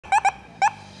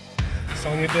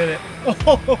Sonia did it.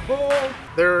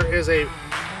 There is a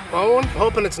bone.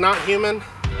 Hoping it's not human.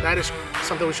 That is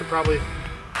something we should probably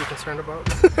be concerned about.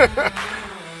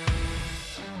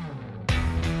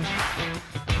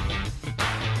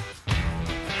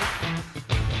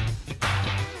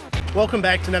 Welcome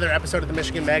back to another episode of the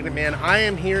Michigan Magnet Man. I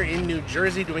am here in New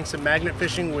Jersey doing some magnet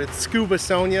fishing with Scuba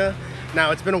Sonia.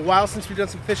 Now, it's been a while since we've done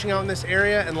some fishing out in this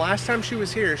area, and last time she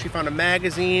was here, she found a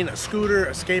magazine, a scooter,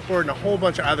 a skateboard, and a whole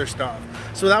bunch of other stuff.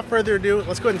 So without further ado,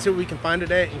 let's go ahead and see what we can find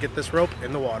today and get this rope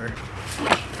in the water.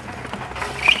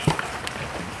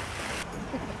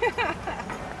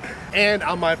 And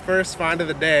on my first find of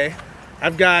the day,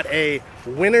 I've got a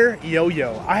winter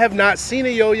yo-yo. I have not seen a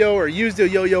yo-yo or used a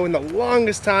yo-yo in the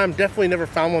longest time. Definitely never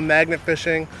found one magnet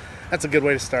fishing. That's a good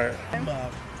way to start.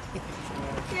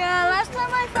 Yeah, last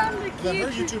time I found the cute. Her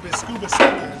YouTube is Scuba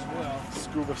Sonia as well.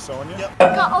 Scuba Sonia? Yep.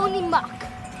 Got only muck.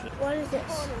 What is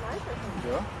this?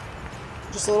 Yeah.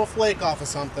 Just a little flake off of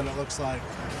something, it looks like.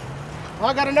 Well,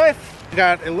 I got a knife.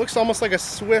 It looks almost like a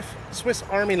Swiss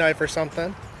Army knife or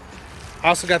something. I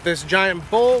also got this giant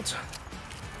bolt,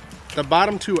 the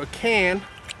bottom to a can.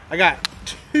 I got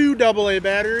 2 AA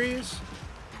batteries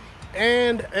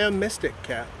and a Mystic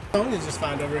cap. What did you just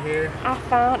find over here? I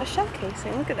found a shell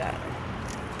casing. Look at that.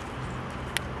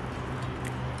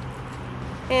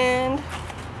 And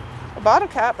a bottle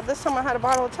cap, but this time I had a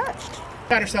bottle attached.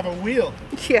 Got herself a wheel.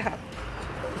 Yeah.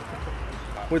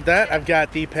 With that, I've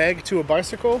got the peg to a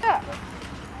bicycle. Yeah.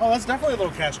 Oh, that's definitely a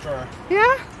little cash drawer.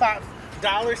 Yeah? $5,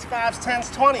 5s, 10s,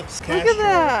 20s. Cash Look at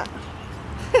that.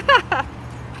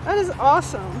 That is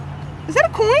awesome. Is that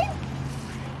a coin?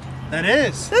 That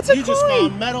is. That's a you coin. Just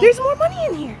found metal. There's more money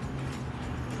in here.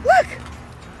 Look.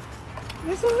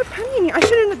 There's another penny in here. I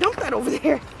shouldn't have dumped that over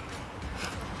there.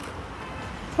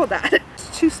 Hold that.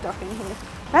 There's 2 stuck in here.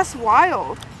 That's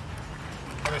wild.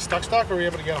 Are they stuck or were you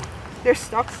able to get them? They're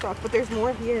stuck, but there's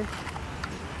more here.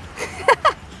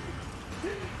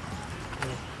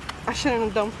 I shouldn't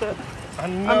have dumped it. I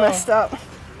know. I messed up.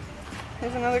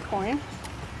 Here's another coin.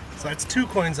 So that's 2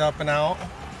 coins up and out.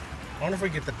 I wonder if we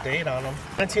get the date on them.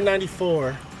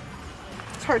 1994.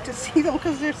 It's hard to see them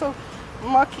because they're so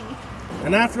mucky.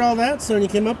 And after all that, Sonia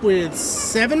came up with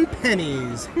 7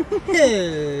 pennies.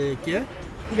 Heck yeah.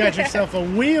 You got yourself a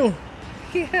wheel.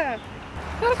 Yeah.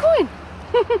 Got a coin.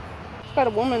 It's got a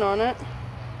woman on it.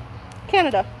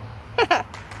 Canada.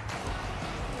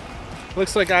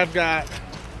 Looks like I've got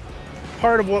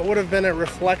part of what would have been a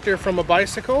reflector from a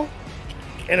bicycle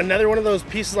and another one of those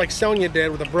pieces like Sonia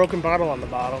did with a broken bottle on the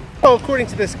bottom. So according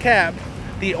to this cap,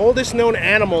 the oldest known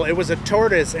animal, it was a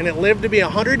tortoise, and it lived to be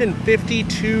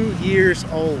 152 years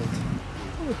old.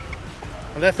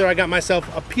 And that's where I got myself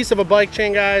a piece of a bike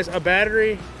chain, guys, a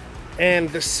battery, and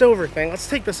the silver thing. Let's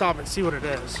take this off and see what it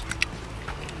is.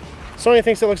 Sonia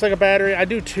thinks it looks like a battery. I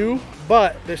do too,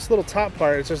 but this little top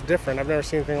part is just different. I've never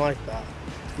seen anything like that.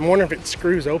 I'm wondering if it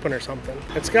screws open or something.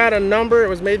 It's got a number. It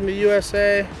was made in the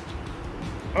USA.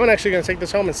 I'm actually gonna take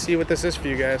this home and see what this is for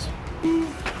you guys.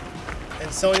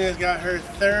 And Sonia's got her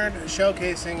 3rd shell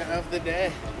casing of the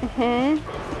day.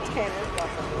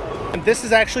 And this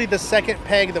is actually the 2nd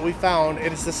peg that we found.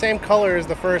 It is the same color as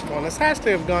the first one. This has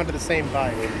to have gone to the same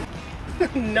bike.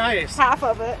 Nice. Half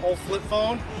of it. Old flip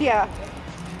phone. Yeah.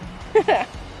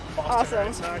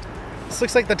 Awesome. This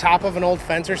looks like the top of an old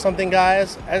fence or something,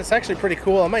 guys. And it's actually pretty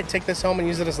cool. I might take this home and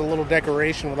use it as a little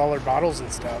decoration with all our bottles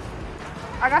and stuff.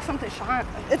 I got something shiny.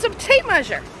 It's a tape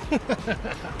measure.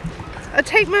 A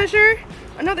tape measure,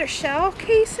 another shell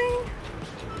casing,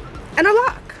 and a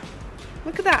lock.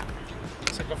 Look at that.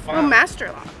 It's like a Oh, file.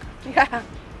 master lock. Yeah.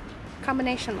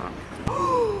 Combination lock.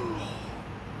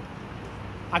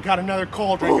 I got another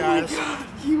cauldron, guys. God,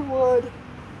 you would.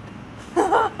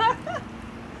 Oh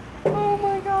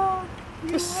my God.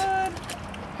 You would.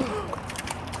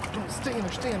 Don't stay in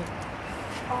there, stay in there.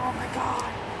 Oh my God.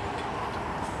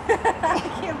 I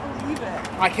can't believe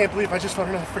it. I can't believe I just found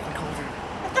another freaking cauldron.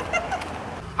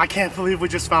 I can't believe we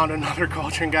just found another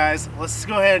cauldron, guys. Let's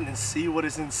go ahead and see what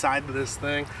is inside of this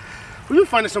thing. We've been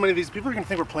finding so many of these. People are gonna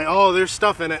think we're playing. Oh, there's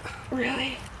stuff in it.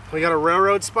 Really? We got a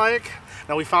railroad spike.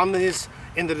 Now we found these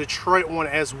in the Detroit one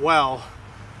as well.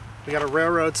 We got a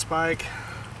railroad spike.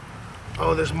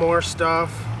 Oh, there's more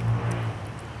stuff.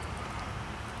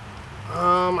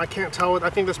 I can't tell what. I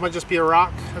think this might just be a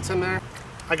rock that's in there.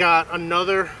 I got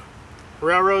another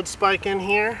railroad spike in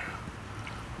here.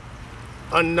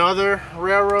 Another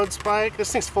railroad spike.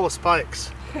 This thing's full of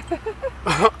spikes.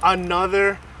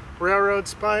 Another railroad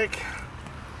spike.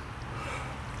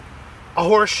 A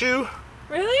horseshoe.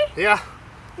 Really? Yeah.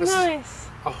 This Nice. is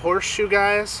a horseshoe,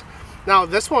 guys. Now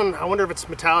this one, I wonder if it's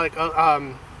metallic.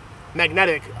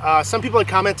 magnetic. Some people had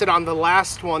commented on the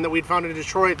last one that we'd found in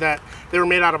Detroit that they were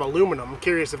made out of aluminum. I'm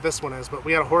curious if this one is, but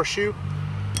we got a horseshoe.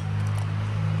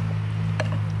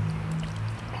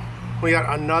 We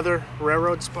got another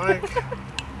railroad spike.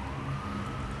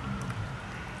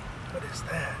 What is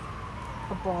that?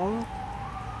 A bone?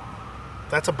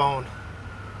 That's a bone.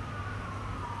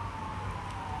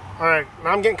 Alright,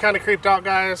 now I'm getting kind of creeped out,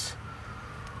 guys.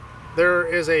 There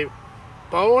is a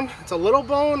bone. It's a little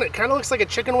bone. It kind of looks like a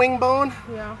chicken wing bone.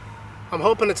 Yeah. I'm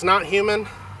hoping it's not human.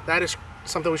 That is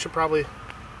something we should probably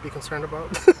be concerned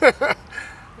about. Yeah.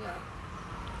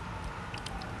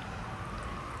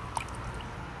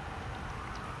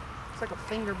 It's like a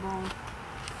finger bone.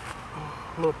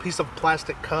 A little piece of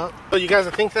plastic cup. So you guys,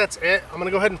 I think that's it. I'm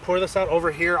gonna go ahead and pour this out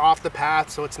over here off the path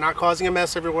so it's not causing a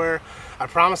mess everywhere. I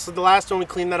promised the last one we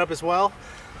cleaned that up as well.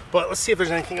 But let's see if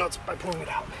there's anything else by pouring it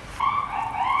out.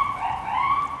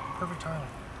 Perfect timing.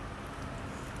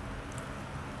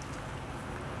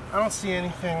 I don't see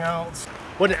anything else.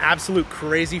 What an absolute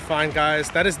crazy find, guys.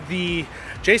 That is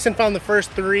Jason found the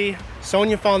first 3,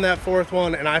 Sonia found that 4th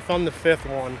one, and I found the 5th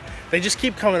one. They just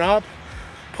keep coming up.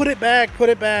 Put it back, put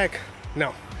it back.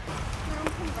 No.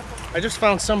 I just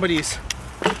found somebody's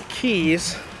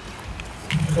keys.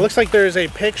 It looks like there's a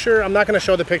picture. I'm not going to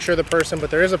show the picture of the person, but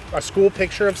there is a school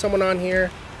picture of someone on here.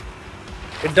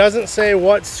 It doesn't say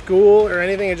what school or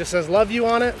anything. It just says love you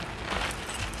on it.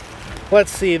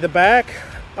 Let's see the back.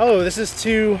 Oh, this is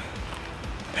to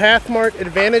Pathmark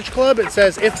Advantage Club. It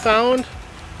says if found,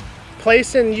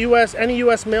 place in any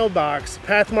U.S. mailbox.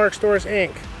 Pathmark Stores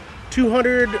Inc.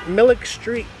 200 Millick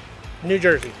Street, New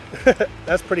Jersey.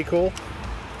 That's pretty cool.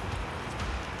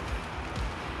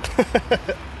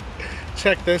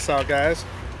 Check this out, guys.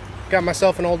 Got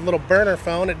myself an old little burner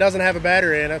phone. It doesn't have a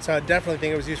battery in it, so I definitely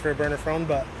think it was used for a burner phone.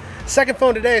 But second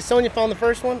phone today. Sonia found the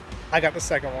first one. I got the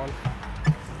second one.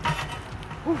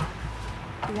 Ooh.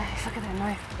 Nice, look at that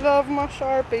knife. Love my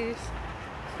Sharpies.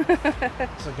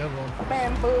 It's a good one.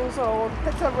 Bamboozled.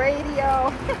 It's a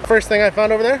radio. First thing I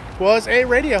found over there was a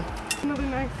radio. Another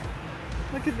knife.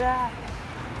 Look at that.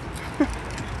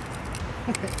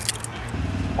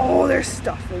 Oh, there's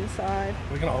stuff inside.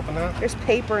 Are we gonna open that? There's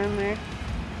paper in there.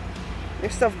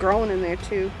 There's stuff growing in there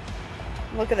too.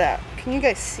 Look at that. Can you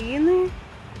guys see in there?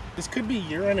 This could be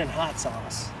urine and hot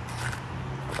sauce.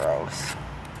 Gross.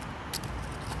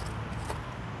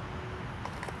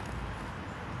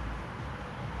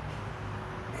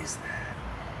 What is that?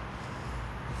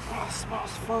 Oh, it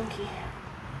smells funky.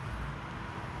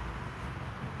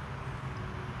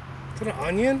 Is it an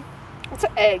onion? It's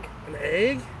an egg. An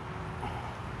egg?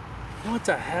 What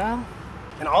the hell?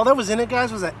 And all that was in it,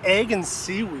 guys, was an egg and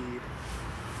seaweed.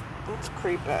 That's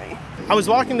creepy. I was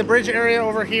walking the bridge area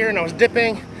over here and I was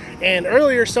dipping, and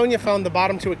earlier Sonia found the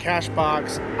bottom to a cash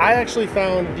box. I actually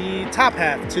found the top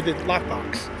half to the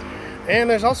lockbox. And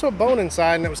there's also a bone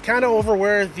inside, and it was kind of over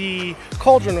where the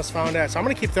cauldron was found at. So I'm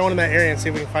gonna keep throwing in that area and see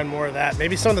if we can find more of that.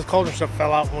 Maybe some of the cauldron stuff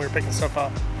fell out when we were picking stuff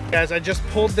up. Guys, I just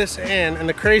pulled this in, and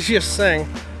the craziest thing,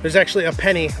 there's actually a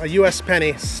penny, a US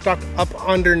penny, stuck up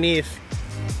underneath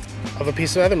of a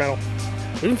piece of other metal.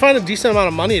 We've been finding a decent amount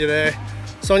of money today.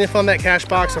 Sonia found that cash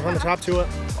box up on the top to it.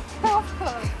 Golf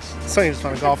club. Sonia just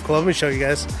found a golf club. Let me show you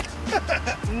guys.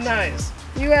 Nice.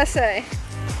 USA.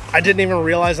 I didn't even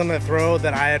realize on that throw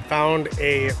that I had found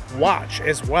a watch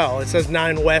as well. It says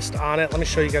 9 West on it. Let me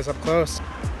show you guys up close.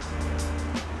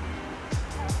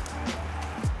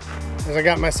 As I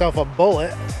got myself a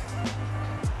bullet.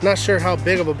 Not sure how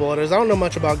big of a bullet it is. I don't know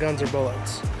much about guns or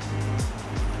bullets.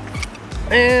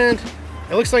 And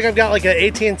it looks like I've got like an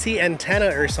AT&T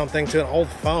antenna or something to an old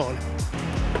phone.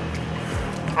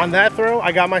 On that throw,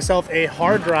 I got myself a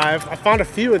hard drive. I found a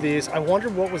few of these. I wonder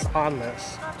what was on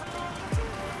this.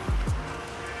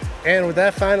 And with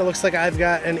that find, it looks like I've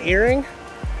got an earring.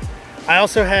 I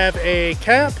also have a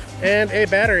cap and a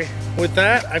battery. With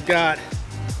that, I've got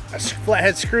a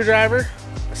flathead screwdriver,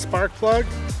 a spark plug,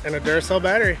 and a Duracell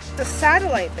battery. The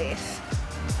satellite base.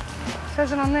 It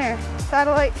says it on there.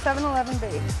 Satellite 711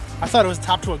 base. I thought it was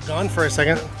topped to a gun for a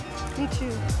second. Me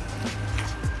too.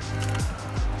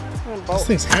 This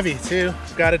thing's heavy too.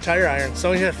 Got a tire iron.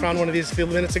 Sonia found one of these a few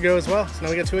minutes ago as well. So now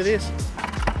we got 2 of these.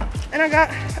 And I got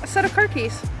a set of car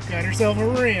keys. Got herself a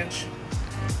wrench.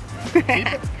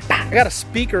 I got a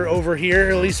speaker over here,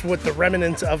 at least with the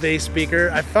remnants of a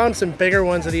speaker. I found some bigger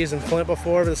ones of these in Flint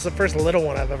before, but this is the first little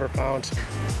one I've ever found.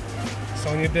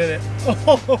 Sonia did it.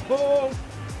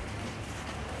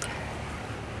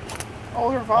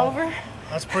 Old revolver. Oh,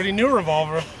 that's a pretty new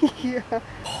revolver. Yeah.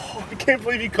 Oh, I can't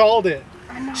believe you called it.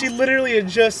 I know. She literally had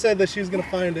just said that she was gonna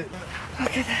find it.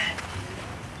 Look at that.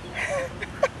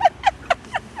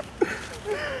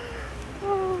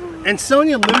 And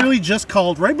Sonia literally just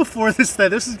called right before this that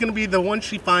this is going to be the one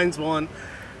she finds one.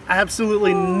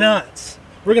 Absolutely nuts.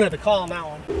 We're going to have to call on that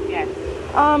one. Yes.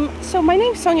 So my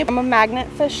name's Sonia. I'm a magnet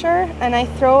fisher, and I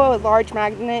throw a large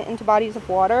magnet into bodies of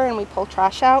water and we pull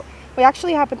trash out. We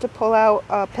actually happened to pull out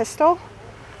a pistol,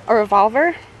 a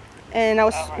revolver, and I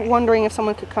was wondering if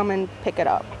someone could come and pick it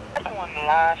up.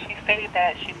 She stated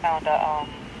that she found a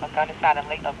gun inside a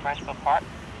lake of Branchville Park.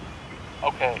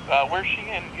 Okay, where's she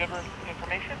in? Do you have her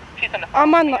information? She's on the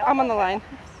phone. I'm on the line.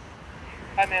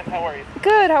 Hi ma'am, how are you?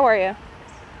 Good, how are you?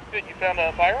 Good, you found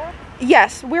a firearm?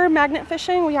 Yes, we're magnet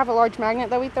fishing. We have a large magnet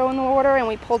that we throw in the water and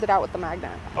we pulled it out with the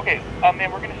magnet. Okay,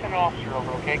 ma'am, we're going to send an officer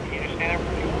over, okay? Can you just stay there for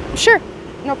a few minutes? Sure,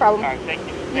 no problem. All right, thank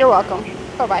you. You're welcome.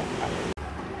 Bye-bye.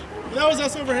 That was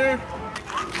us over here.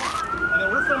 And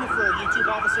then we're filming for a YouTube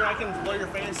officer. I can blur your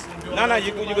face and do all No,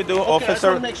 you could do okay, officer. I just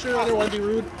want to make sure I don't want to be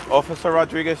rude. Officer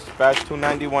Rodriguez, badge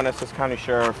 291, Essex County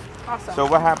Sheriff. Awesome. So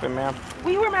what happened, ma'am?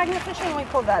 We were magnet fishing and we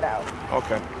pulled that out.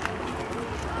 Okay.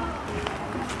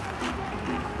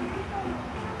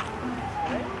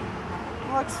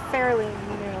 It looks fairly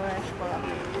newish, but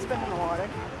it's been in the water.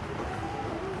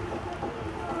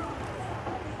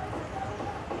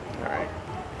 Alright.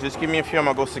 Just give me a few, I'm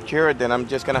gonna go secure it, then I'm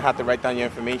just gonna have to write down your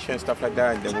information and stuff like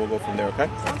that, and then we'll go from there, okay?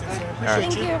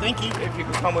 Thank you. Thank you. If you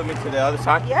could come with me to the other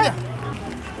side. Yeah.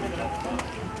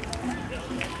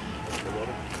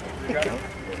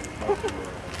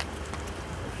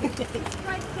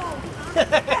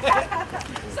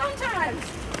 Sometimes.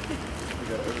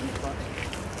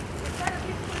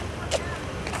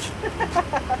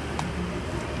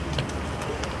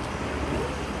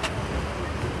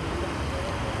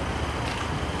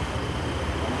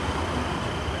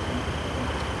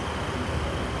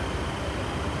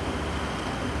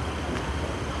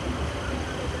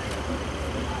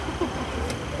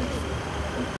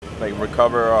 Like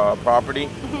recover property,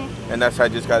 and that's why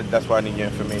I need your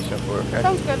information for it, okay?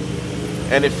 Sounds good.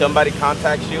 And if somebody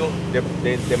contacts you,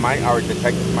 they might, our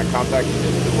detectives might contact you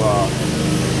just to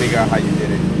figure out how you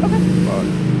did it. Okay.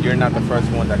 But you're not the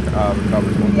first one that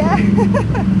recovers one. Yeah.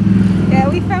 Yeah,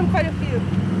 we found quite a few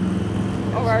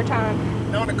over our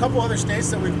time. Now, in a couple other states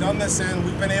that we've done this in,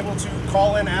 we've been able to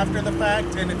call in after the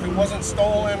fact, and if it wasn't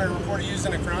stolen or reported used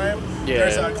in a crime,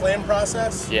 there's a claim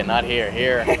process. Yeah, not here.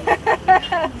 Here,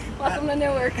 Welcome to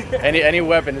Newark. any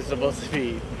weapon is supposed to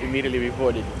be immediately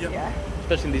reported. Yep. Yeah.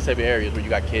 Especially in these type of areas where you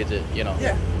got kids,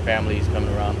 families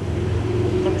coming around.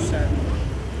 100%.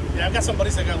 Yeah, I've got some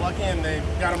buddies that got lucky and they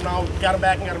got them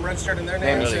back and got them registered in their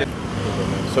names.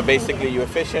 So basically, you were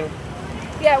fishing.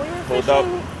 Yeah, we were Pulled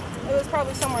fishing. up. It was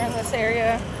probably somewhere in this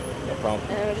area, No problem.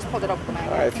 and we just pulled it up with the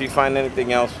magnet. All right, if you find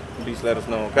anything else, please let us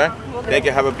know, okay? Will do. Thank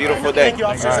you. Have a beautiful day. Thank you,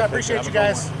 officers. All right. I appreciate you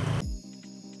guys.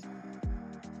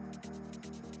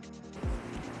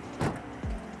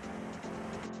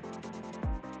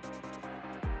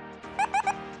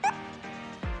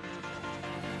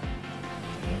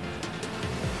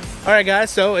 All right, guys,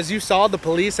 so as you saw, the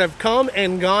police have come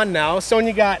and gone now.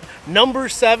 Sonia got number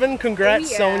 7. Congrats,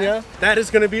 Oh, yeah. Sonia. That is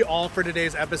going to be all for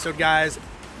today's episode, guys.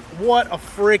 What a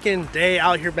freaking day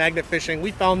out here magnet fishing.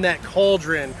 We found that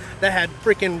cauldron that had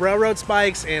freaking railroad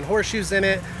spikes and horseshoes in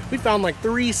it. We found like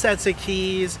 3 sets of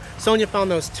keys. Sonia found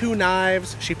those 2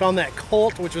 knives. She found that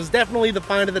Colt, which was definitely the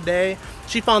find of the day.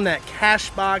 She found that cash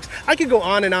box. I could go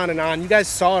on and on and on. You guys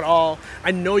saw it all.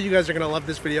 I know you guys are gonna love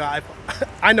this video.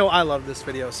 I know I love this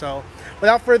video. So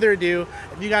without further ado,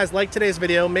 if you guys like today's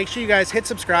video, make sure you guys hit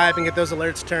subscribe and get those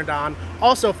alerts turned on.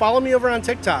 Also, follow me over on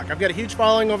TikTok. I've got a huge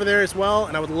following over there as well,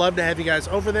 and I would love to have you guys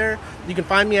over there. You can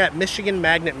find me at Michigan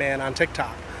Magnet Man on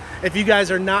TikTok. If you guys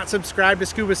are not subscribed to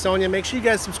Scuba Sonia, make sure you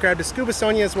guys subscribe to Scuba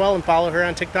Sonia as well and follow her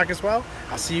on TikTok as well.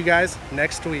 I'll see you guys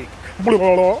next week.